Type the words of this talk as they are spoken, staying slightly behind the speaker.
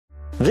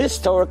This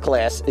Torah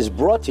class is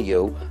brought to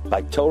you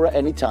by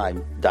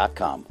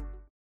TorahAnytime.com.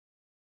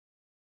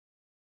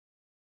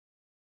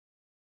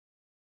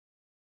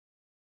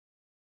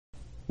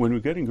 When we're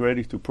getting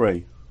ready to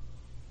pray,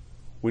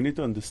 we need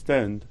to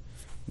understand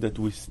that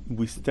we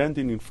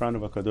standing in front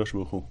of HaKadosh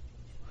Baruch Hu.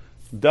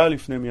 Da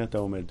lifnei mi ata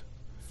omed.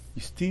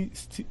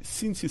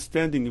 Since you're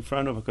standing in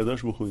front of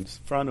HaKadosh Baruch Hu, in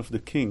front of the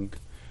King,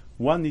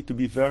 one need to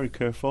be very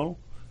careful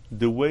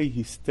the way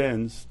he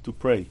stands to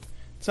pray.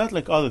 It's not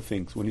like other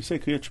things. When you say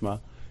Kriyat Shema,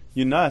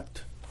 you're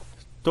not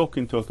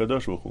talking to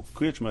HaKadosh Baruch Hu.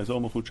 Kriyat Shema is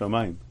Or Malchut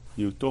Shamayim.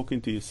 You're talking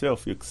to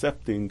yourself. You're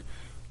accepting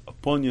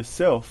upon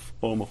yourself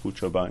Or Malchut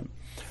Shamayim.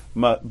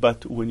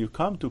 But when you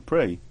come to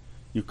pray,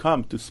 you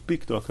come to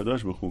speak to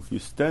HaKadosh Baruch Hu,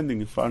 you're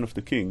standing in front of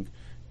the King,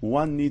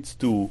 one needs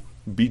to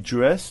be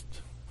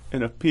dressed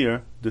and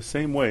appear the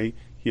same way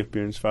he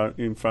appears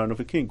in front of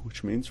a king,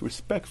 which means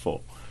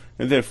respectful.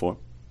 And therefore,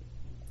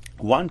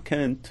 one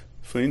can't,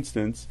 for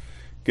instance,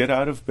 get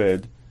out of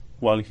bed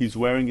while he's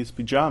wearing his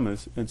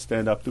pajamas and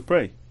stand up to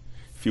pray.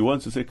 If he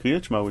wants to say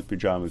Kriyat Shema with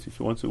pajamas, if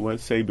he wants to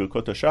say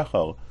Birkot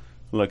HaShachar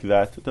like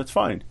that, that's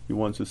fine. He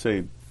wants to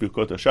say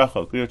Birkot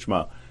HaShachar, Kriyat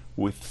Shema,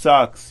 with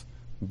socks,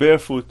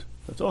 barefoot,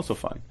 that's also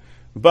fine.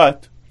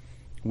 But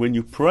when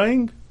you're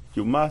praying,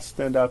 you must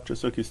stand up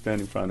just like you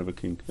stand in front of a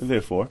king. And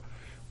therefore,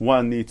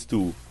 one needs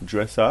to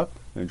dress up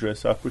and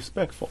dress up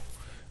respectful.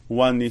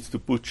 One needs to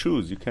put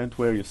shoes. You can't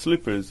wear your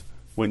slippers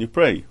when you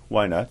pray.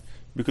 Why not?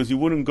 Because you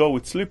wouldn't go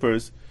with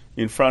slippers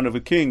in front of a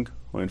king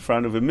or in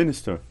front of a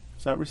minister.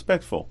 It's not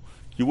respectful.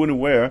 You wouldn't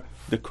wear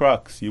the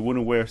Crocs. You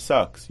wouldn't wear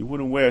socks. You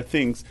wouldn't wear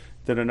things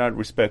that are not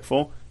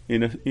respectful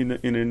in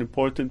an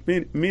important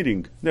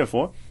meeting.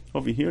 Therefore,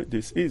 over here,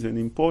 this is an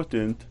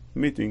important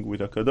meeting with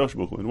HaKadosh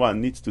Baruch Hu, and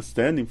one needs to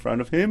stand in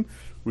front of him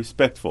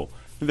respectful.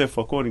 And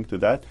therefore, according to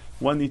that,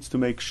 one needs to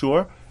make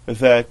sure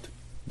that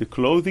the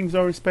clothing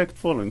are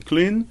respectful and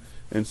clean,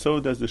 and so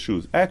does the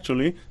shoes.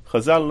 Actually,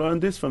 Chazal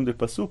learned this from the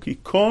pasuk,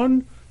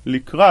 Hikon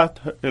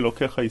likrat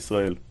Elokecha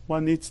Yisrael.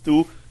 One needs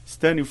to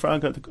stand in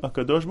front of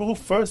HaKadosh Baruch Hu.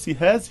 First, he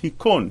has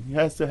Hikon. He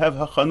has to have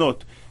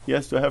Hachanot. He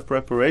has to have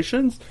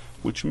preparations,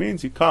 which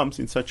means he comes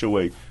in such a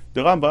way.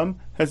 The Rambam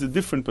has a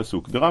different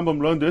pasuk. The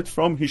Rambam learned it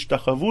from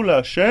Hishtachavu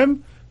LaHashem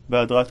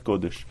B'Adrat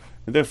Kodesh.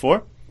 And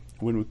therefore,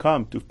 when we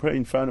come to pray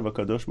in front of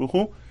HaKadosh Baruch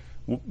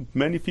Hu,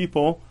 many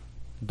people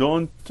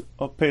don't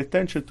pay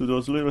attention to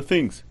those little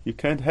things. You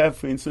can't have,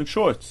 for instance,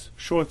 shorts.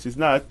 Shorts is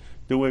not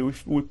the way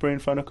we pray in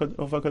front of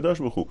HaKadosh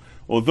Baruch Hu.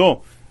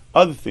 Although,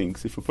 other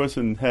things, if a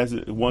person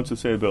wants to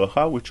say a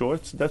beracha with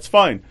shorts, that's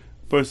fine.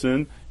 A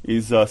person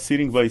is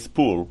sitting by his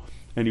pool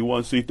and he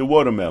wants to eat the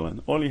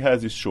watermelon. All he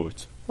has is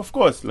shorts. Of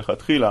course,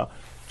 lechatchila,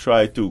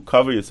 try to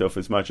cover yourself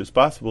as much as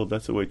possible.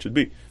 That's the way it should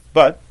be.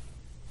 But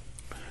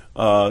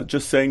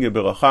just saying a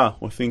beracha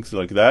or things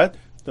like that,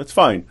 that's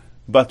fine.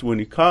 But when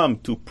you come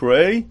to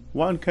pray,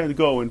 one can't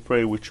go and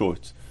pray with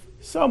shorts.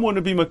 Some want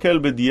to be makel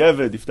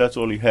b'diavad if that's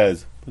all he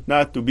has, but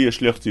not to be a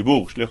shliach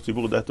tzibur. Shliach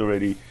tzibur, that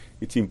already,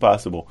 it's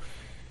impossible.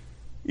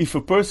 If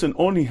a person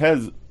only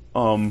has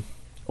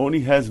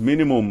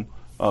minimum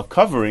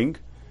covering,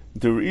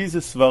 there is a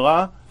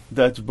svara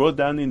that's brought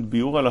down in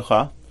Biur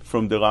Halacha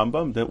from the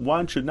Rambam that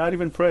one should not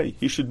even pray.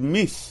 He should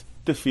miss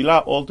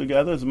tefillah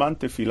altogether, zman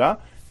tefillah,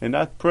 and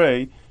not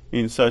pray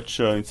in such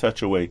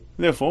a way.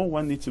 Therefore,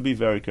 one needs to be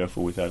very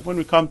careful with that. When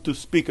we come to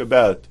speak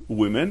about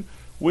women,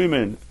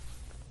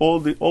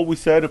 all we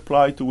said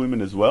apply to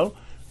women as well.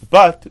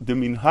 But the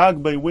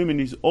minhag by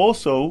women is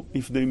also,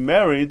 if they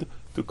married,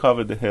 to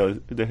cover the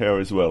hair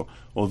as well.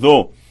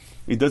 Although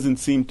it doesn't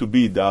seem to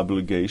be the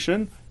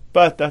obligation,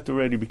 but that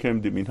already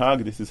became the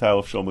minhag. This is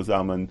how Shlomo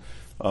Zalman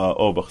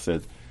Auerbach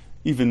said.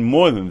 Even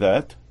more than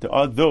that, there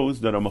are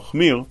those that are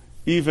machmir,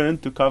 even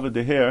to cover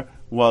the hair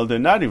while they're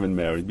not even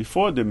married,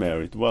 before they're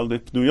married, while they're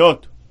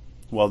pnuyot,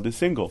 while they're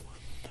single.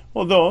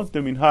 Although the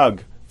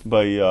minhag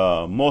by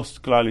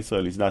most Klal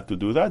Yisrael is not to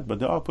do that, but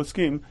there are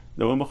poskim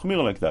that were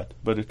machmir like that.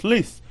 But at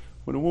least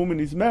when a woman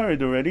is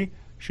married already,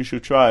 she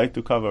should try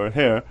to cover her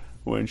hair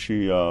when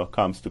she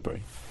comes to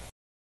pray.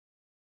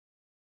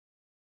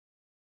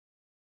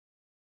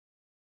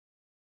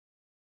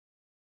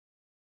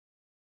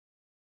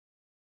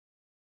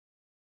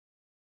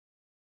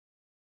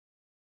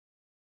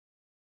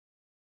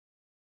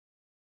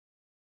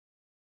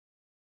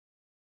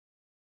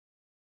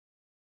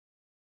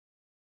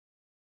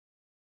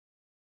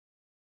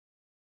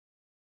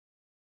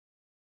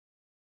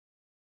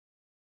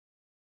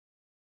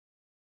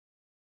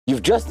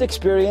 You've just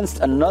experienced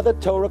another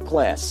Torah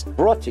class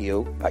brought to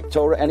you by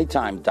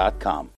TorahAnytime.com.